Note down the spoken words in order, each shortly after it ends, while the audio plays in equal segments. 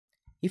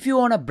If you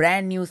own a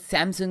brand new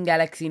Samsung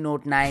Galaxy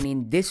Note 9,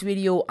 in this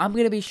video, I'm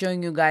going to be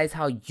showing you guys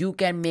how you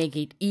can make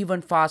it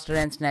even faster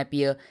and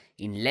snappier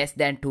in less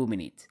than 2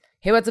 minutes.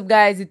 Hey, what's up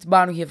guys, it's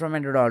Banu here from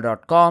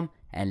AndroDollar.com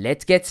and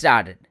let's get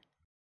started.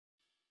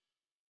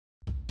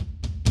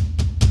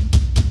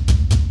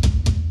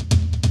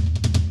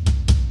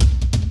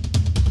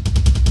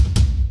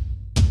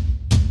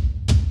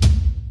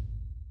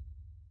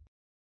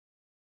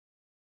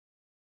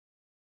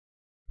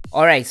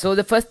 Alright, so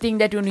the first thing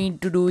that you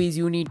need to do is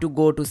you need to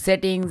go to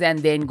settings and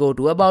then go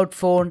to about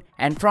phone,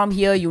 and from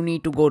here you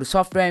need to go to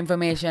software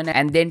information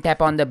and then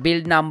tap on the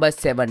build number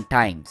 7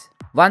 times.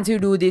 Once you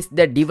do this,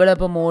 the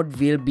developer mode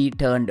will be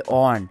turned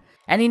on.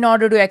 And in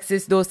order to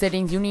access those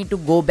settings, you need to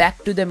go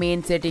back to the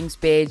main settings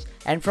page,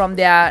 and from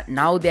there,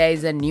 now there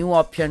is a new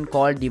option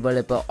called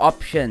developer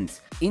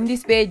options. In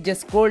this page,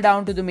 just scroll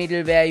down to the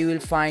middle where you will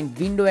find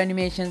window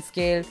animation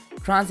scale,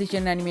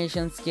 transition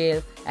animation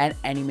scale and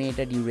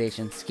animated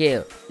duration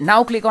scale.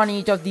 Now click on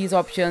each of these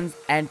options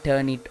and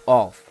turn it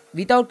off.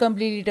 Without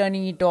completely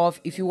turning it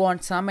off, if you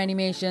want some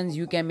animations,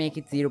 you can make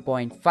it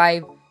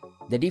 0.5.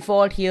 The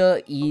default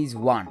here is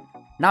 1.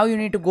 Now you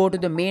need to go to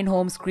the main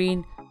home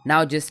screen.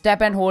 Now just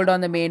tap and hold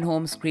on the main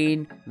home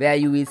screen where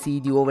you will see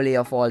the overlay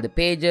of all the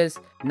pages.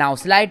 Now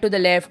slide to the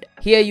left.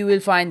 Here you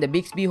will find the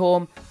Bixby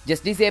home.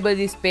 Just disable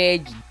this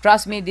page.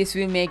 Trust me, this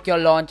will make your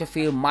launcher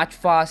feel much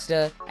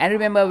faster. And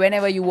remember,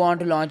 whenever you want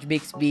to launch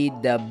Bixby,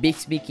 the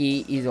Bixby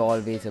key is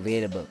always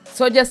available.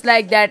 So just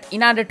like that,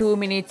 in under 2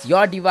 minutes,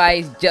 your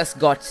device just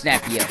got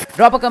snappier.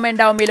 Drop a comment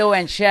down below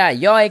and share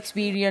your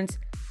experience.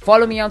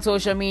 Follow me on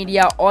social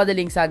media, all the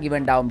links are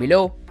given down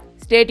below.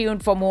 Stay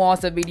tuned for more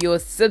awesome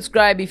videos.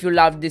 Subscribe if you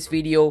loved this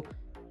video.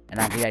 And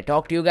until I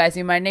talk to you guys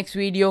in my next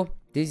video,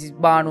 this is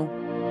Banu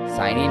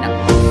signing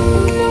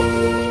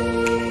out.